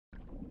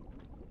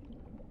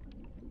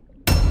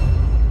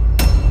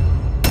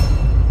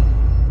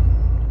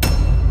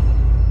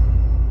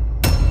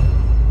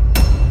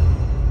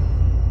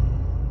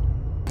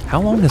How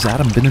long has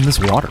Adam been in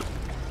this water?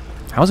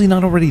 How is he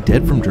not already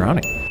dead from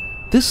drowning?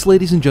 This,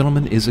 ladies and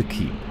gentlemen, is a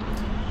key.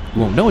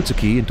 You won't know it's a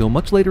key until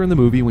much later in the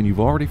movie when you've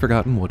already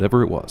forgotten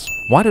whatever it was.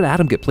 Why did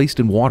Adam get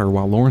placed in water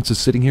while Lawrence is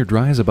sitting here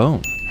dry as a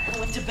bone? I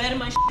went to bed in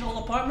my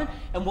shithole apartment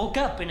and woke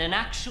up in an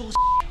actual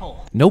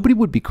shithole. Nobody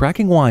would be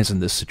cracking wise in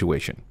this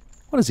situation.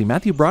 What is he,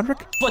 Matthew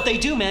Broderick? What they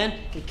do, man.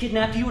 They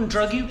kidnap you and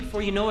drug you.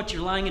 Before you know it,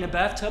 you're lying in a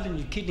bathtub and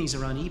your kidneys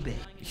are on eBay.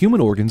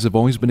 Human organs have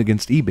always been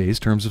against eBay's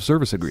terms of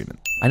service agreement.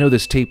 I know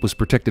this tape was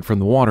protected from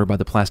the water by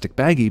the plastic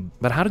baggie,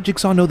 but how did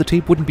Jigsaw know the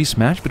tape wouldn't be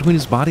smashed between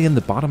his body and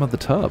the bottom of the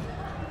tub?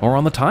 Or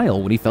on the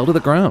tile when he fell to the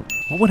ground?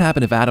 What would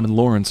happen if Adam and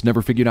Lawrence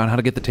never figured out how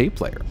to get the tape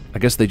player? I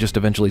guess they just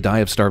eventually die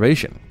of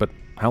starvation, but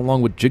how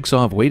long would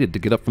Jigsaw have waited to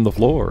get up from the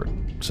floor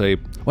and say,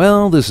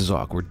 well, this is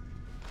awkward.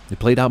 It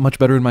played out much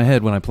better in my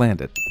head when I planned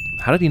it.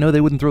 How did he know they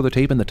wouldn't throw the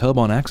tape in the tub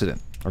on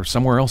accident? Or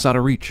somewhere else out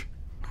of reach?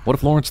 What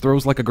if Lawrence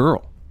throws like a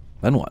girl?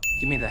 Then what?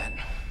 Give me that.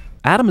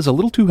 Adam is a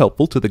little too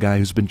helpful to the guy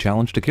who's been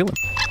challenged to kill him.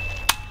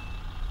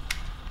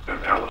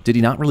 Did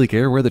he not really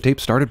care where the tape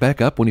started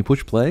back up when he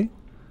pushed play?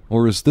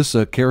 Or is this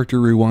a character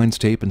rewinds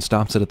tape and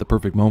stops it at the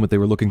perfect moment they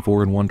were looking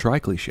for in one try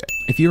cliche?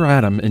 If you're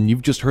Adam and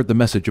you've just heard the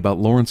message about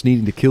Lawrence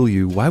needing to kill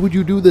you, why would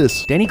you do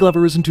this? Danny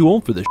Glover isn't too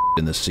old for this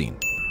in this scene.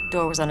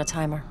 Door was on a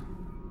timer.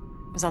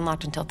 It was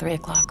unlocked until 3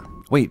 o'clock.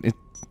 Wait, it's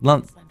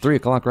not 3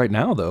 o'clock right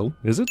now, though,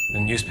 is it? The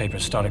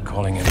newspapers started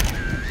calling him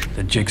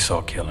the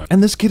Jigsaw Killer.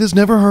 And this kid has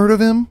never heard of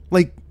him?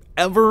 Like,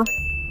 ever?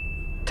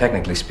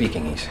 Technically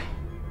speaking, he's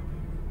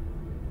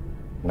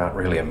not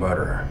really a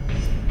murderer.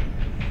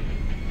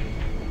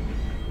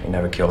 He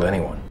never killed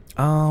anyone.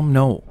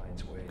 No.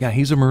 Yeah,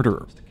 he's a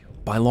murderer.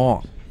 By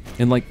law.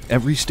 In like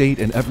every state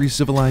and every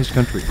civilized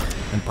country.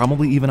 And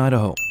probably even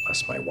Idaho.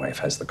 Plus my wife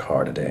has the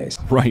car today.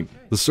 Right.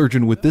 The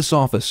surgeon with this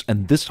office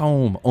and this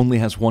home only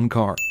has one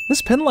car.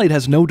 This pen light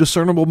has no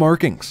discernible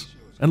markings.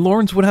 And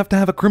Lawrence would have to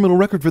have a criminal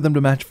record for them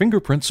to match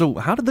fingerprints, so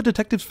how did the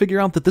detectives figure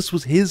out that this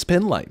was his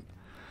pen light?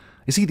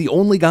 Is he the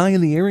only guy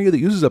in the area that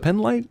uses a pen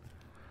light?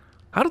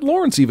 How did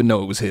Lawrence even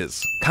know it was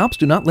his? Cops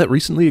do not let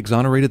recently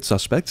exonerated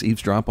suspects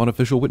eavesdrop on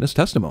official witness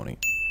testimony.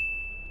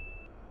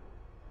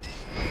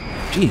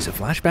 Geez, a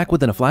flashback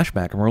within a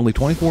flashback, and we're only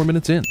 24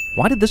 minutes in.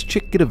 Why did this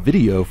chick get a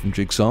video from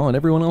Jigsaw and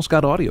everyone else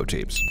got audio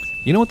tapes?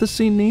 You know what this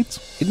scene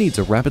needs? It needs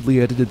a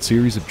rapidly edited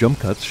series of jump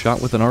cuts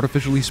shot with an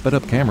artificially sped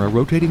up camera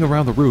rotating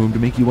around the room to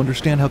make you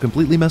understand how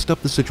completely messed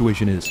up the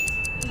situation is.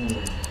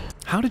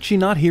 How did she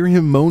not hear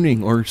him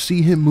moaning or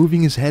see him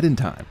moving his head in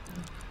time?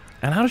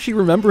 And how does she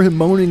remember him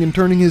moaning and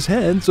turning his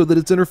head so that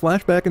it's in her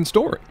flashback and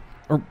story?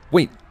 Or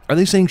wait, are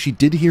they saying she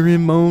did hear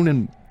him moan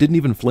and didn't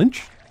even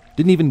flinch?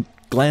 Didn't even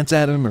glance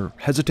at him or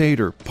hesitate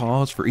or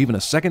pause for even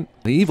a second?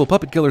 The evil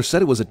puppet killer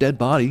said it was a dead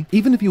body.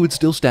 Even if you would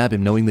still stab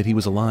him knowing that he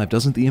was alive,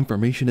 doesn't the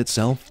information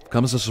itself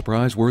come as a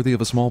surprise worthy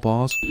of a small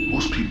pause?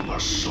 Most people are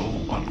so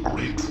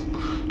ungrateful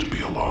to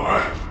be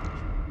alive.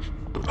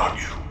 But not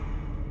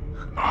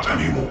you. Not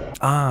anymore.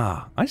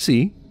 Ah, I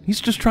see.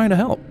 He's just trying to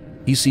help.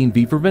 He's seen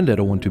V for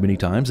Vendetta one too many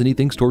times, and he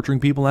thinks torturing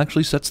people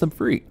actually sets them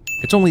free.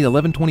 It's only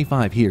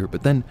 11:25 here,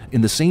 but then,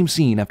 in the same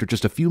scene, after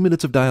just a few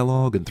minutes of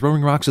dialogue and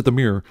throwing rocks at the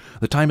mirror,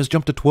 the time has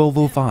jumped to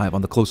 12:05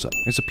 on the close-up.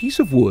 There's a piece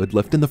of wood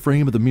left in the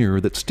frame of the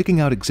mirror that's sticking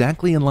out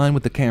exactly in line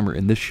with the camera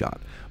in this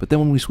shot. But then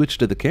when we switch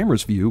to the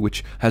camera's view,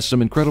 which has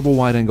some incredible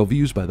wide-angle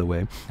views, by the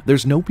way,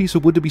 there's no piece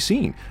of wood to be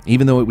seen,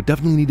 even though it would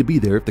definitely need to be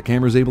there if the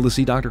camera's able to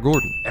see Dr.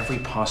 Gordon. Every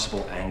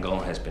possible angle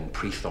has been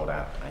pre-thought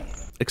out.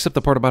 Except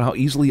the part about how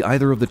easily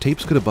either of the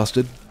tapes could have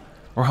busted,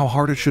 or how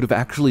hard it should have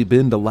actually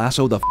been to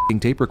lasso the f***ing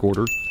tape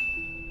recorder.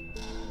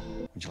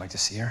 Would you like to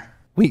see her?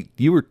 Wait,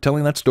 you were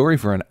telling that story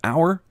for an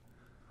hour?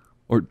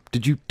 Or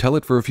did you tell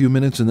it for a few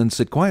minutes and then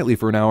sit quietly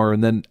for an hour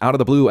and then out of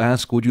the blue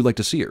ask, would you like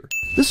to see her?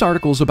 This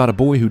article's about a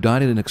boy who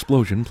died in an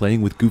explosion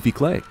playing with goofy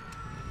clay.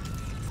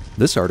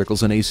 This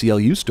article's an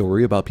ACLU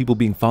story about people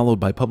being followed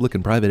by public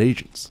and private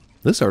agents.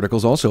 This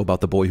article's also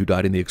about the boy who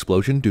died in the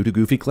explosion due to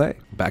goofy clay.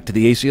 Back to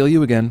the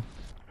ACLU again.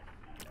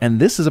 And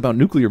this is about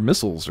nuclear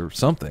missiles or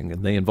something,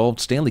 and they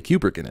involved Stanley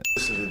Kubrick in it.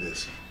 Listen to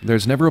this.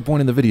 There's never a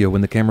point in the video when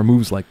the camera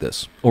moves like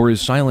this, or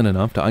is silent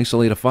enough to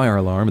isolate a fire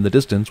alarm in the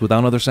distance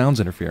without other sounds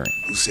interfering.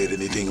 Who said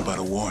anything about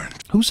a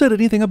warrant? Who said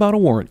anything about a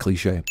warrant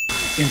cliché?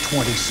 In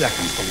 20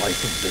 seconds, the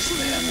life of this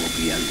man will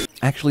be ended.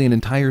 Actually, an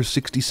entire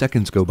 60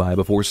 seconds go by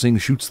before Singh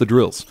shoots the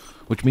drills,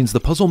 which means the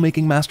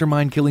puzzle-making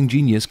mastermind-killing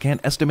genius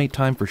can't estimate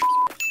time for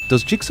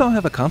Does Jigsaw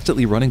have a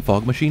constantly running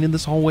fog machine in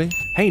this hallway?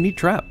 Hey, neat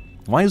trap.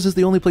 Why is this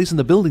the only place in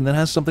the building that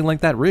has something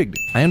like that rigged?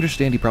 I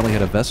understand he probably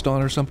had a vest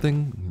on or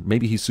something.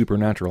 Maybe he's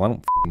supernatural, I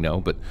don't know,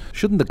 but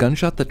shouldn't the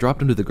gunshot that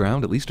dropped him to the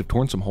ground at least have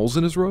torn some holes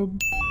in his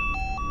robe?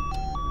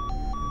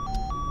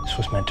 This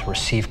was meant to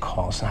receive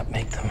calls, not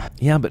make them.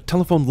 Yeah, but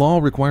telephone law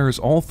requires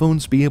all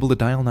phones be able to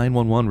dial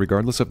 911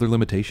 regardless of their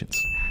limitations.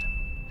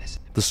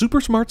 The super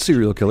smart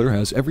serial killer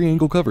has every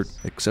angle covered,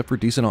 except for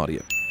decent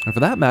audio. And for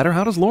that matter,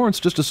 how does Lawrence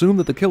just assume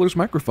that the killer's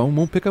microphone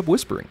won't pick up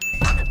whispering?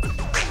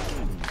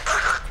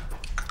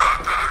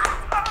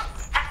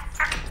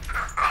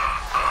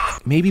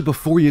 Maybe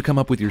before you come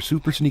up with your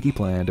super sneaky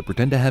plan to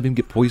pretend to have him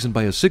get poisoned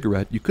by a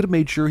cigarette, you could have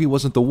made sure he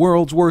wasn't the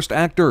world's worst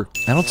actor.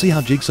 I don't see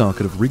how Jigsaw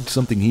could have rigged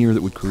something here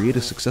that would create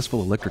a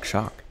successful electric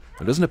shock.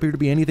 There doesn't appear to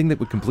be anything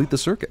that would complete the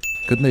circuit.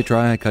 Couldn't they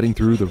try cutting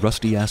through the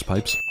rusty-ass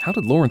pipes? How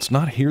did Lawrence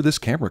not hear this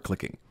camera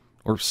clicking?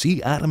 Or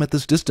see Adam at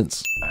this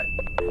distance?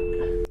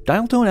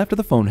 Dial tone after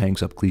the phone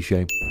hangs up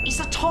cliché. He's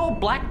a tall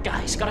black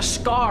guy. He's got a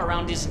scar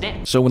around his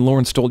neck. So when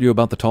Lawrence told you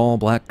about the tall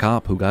black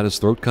cop who got his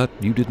throat cut,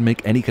 you didn't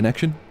make any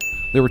connection?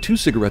 There were 2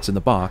 cigarettes in the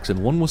box,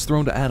 and one was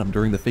thrown to Adam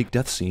during the fake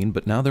death scene,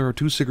 but now there are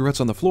 2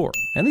 cigarettes on the floor.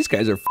 And these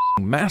guys are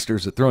f***ing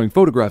masters at throwing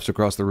photographs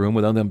across the room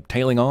without them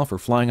tailing off or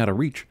flying out of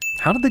reach.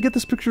 How did they get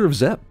this picture of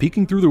Zepp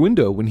peeking through the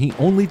window when he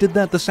only did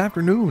that this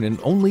afternoon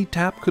and only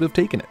Tapp could have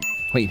taken it?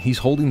 Wait, he's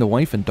holding the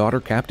wife and daughter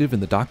captive in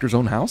the doctor's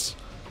own house?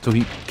 So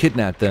he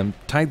kidnapped them,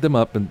 tied them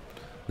up, and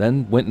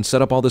then went and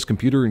set up all this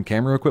computer and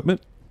camera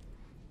equipment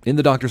in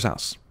the doctor's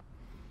house.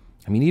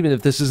 I mean, even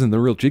if this isn't the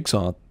real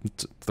Jigsaw,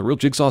 it's the real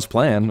Jigsaw's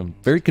plan. I'm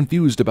very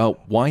confused about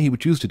why he would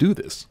choose to do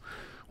this.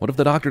 What if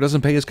the doctor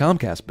doesn't pay his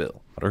Comcast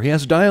bill? Or he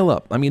has to dial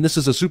up? I mean, this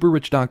is a super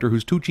rich doctor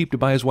who's too cheap to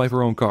buy his wife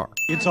her own car.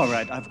 It's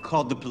alright, I've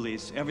called the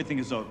police. Everything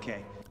is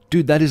okay.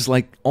 Dude, that is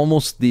like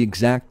almost the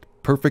exact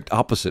perfect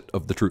opposite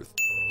of the truth.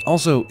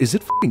 Also, is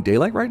it f***ing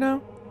daylight right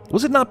now?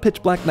 Was it not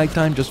pitch black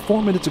nighttime just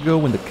 4 minutes ago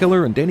when the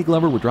killer and Danny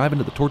Glover were driving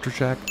to the torture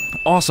shack?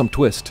 Awesome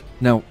twist.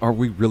 Now, are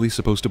we really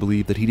supposed to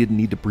believe that he didn't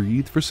need to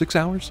breathe for 6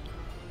 hours?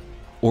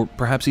 Or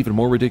perhaps even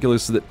more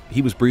ridiculous, that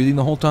he was breathing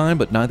the whole time,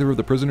 but neither of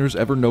the prisoners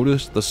ever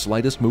noticed the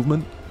slightest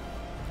movement?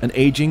 An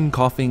aging,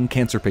 coughing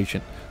cancer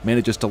patient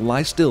manages to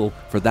lie still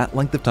for that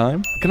length of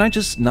time? Can I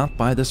just not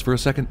buy this for a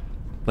second?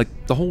 Like,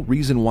 the whole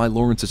reason why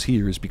Lawrence is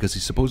here is because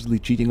he's supposedly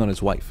cheating on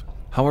his wife.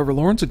 However,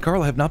 Lawrence and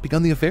Carla have not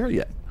begun the affair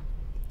yet.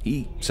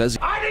 He says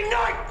I did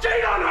not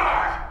cheat on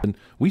her! and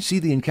we see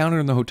the encounter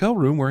in the hotel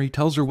room where he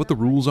tells her what the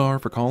rules are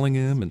for calling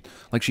him, and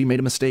like she made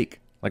a mistake,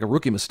 like a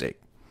rookie mistake.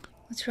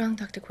 What's wrong,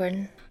 Dr.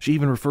 Gordon? She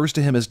even refers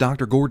to him as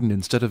Dr. Gordon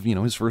instead of,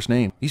 his first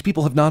name. These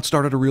people have not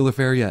started a real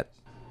affair yet.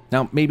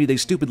 Now, maybe they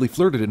stupidly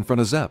flirted in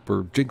front of Zepp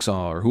or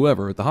Jigsaw or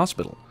whoever at the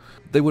hospital.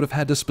 They would have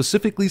had to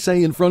specifically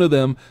say in front of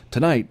them,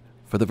 tonight,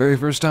 for the very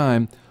first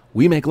time,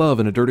 we make love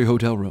in a dirty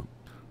hotel room.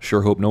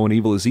 Sure hope no one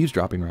evil is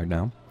eavesdropping right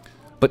now.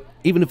 But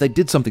even if they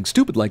did something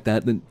stupid like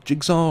that, then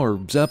Jigsaw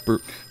or Zepp or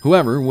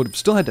whoever would have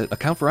still had to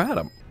account for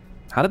Adam.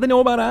 How did they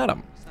know about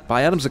Adam?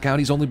 By Adam's account,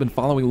 he's only been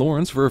following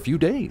Lawrence for a few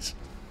days.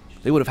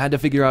 They would have had to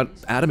figure out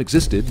Adam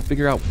existed,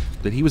 figure out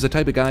that he was the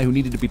type of guy who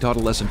needed to be taught a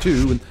lesson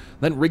too, and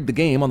then rig the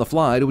game on the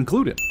fly to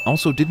include him.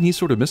 Also, didn't he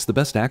sort of miss the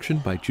best action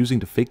by choosing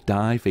to fake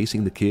die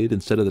facing the kid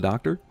instead of the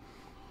doctor?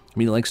 I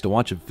mean, he likes to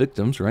watch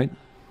victims, right?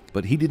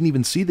 But he didn't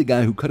even see the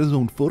guy who cut his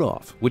own foot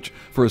off, which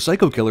for a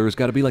psycho killer has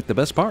got to be like the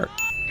best part.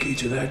 Key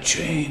to that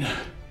chain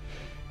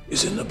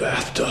is in the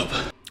bathtub.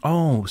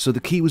 Oh, so the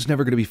key was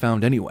never going to be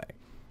found anyway.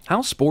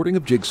 How sporting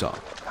of Jigsaw.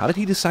 How did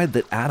he decide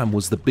that Adam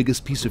was the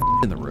biggest piece of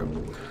in the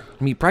room?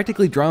 I mean, he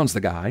practically drowns the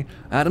guy,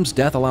 Adam's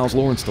death allows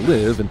Lawrence to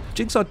live, and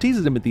Jigsaw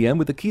teases him at the end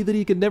with a key that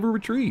he could never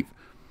retrieve.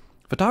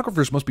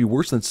 Photographers must be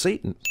worse than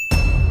Satan.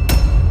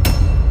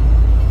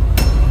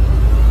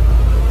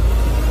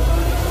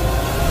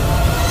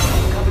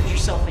 Covered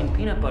yourself in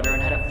peanut butter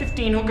and had a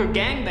 15-hooker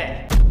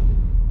gangbang.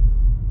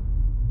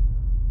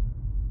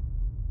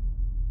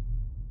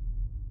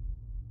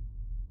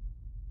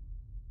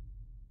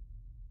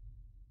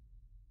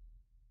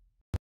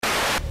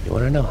 You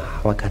wanna know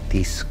how I got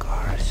these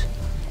scars?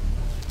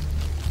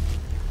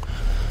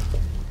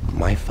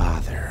 My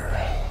father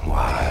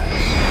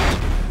was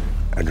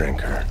a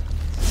drinker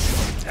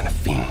and a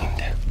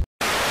fiend.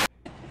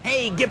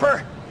 Hey,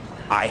 Gipper,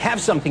 I have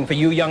something for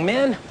you, young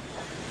man.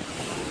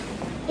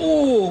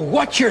 Ooh,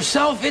 watch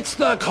yourself, it's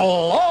the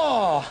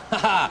claw.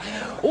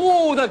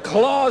 Ooh, the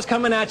claw's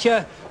coming at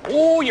you.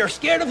 Ooh, you're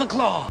scared of the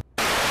claw.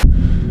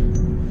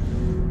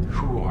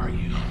 Who are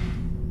you?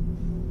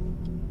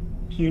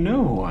 You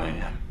know who I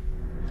am.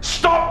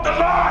 Stop the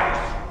lies!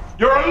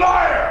 You're a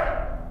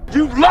liar!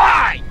 You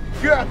lie!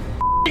 You're a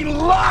f***ing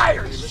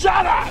liar!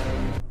 Shut up!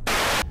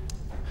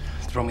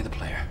 Throw me the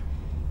player.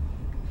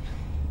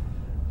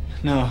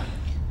 No.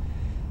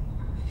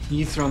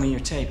 You throw me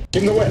your tape.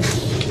 Give him the whip.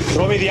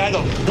 Throw me the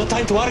idol. No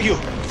time to argue.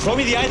 Throw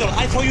me the idol.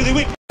 I throw you the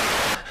whip.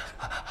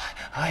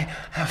 I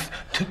have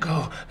to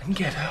go and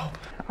get help.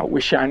 I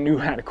wish I knew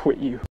how to quit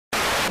you.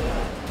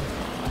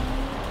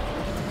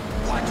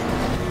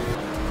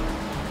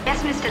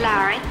 Yes, Mr.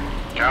 Lowry.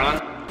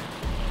 Carolyn?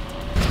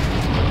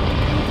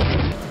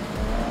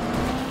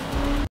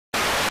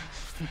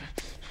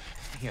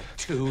 You're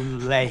too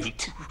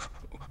late.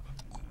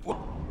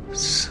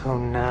 So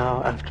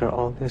now, after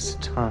all this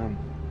time,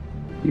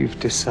 you've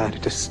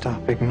decided to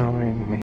stop ignoring me.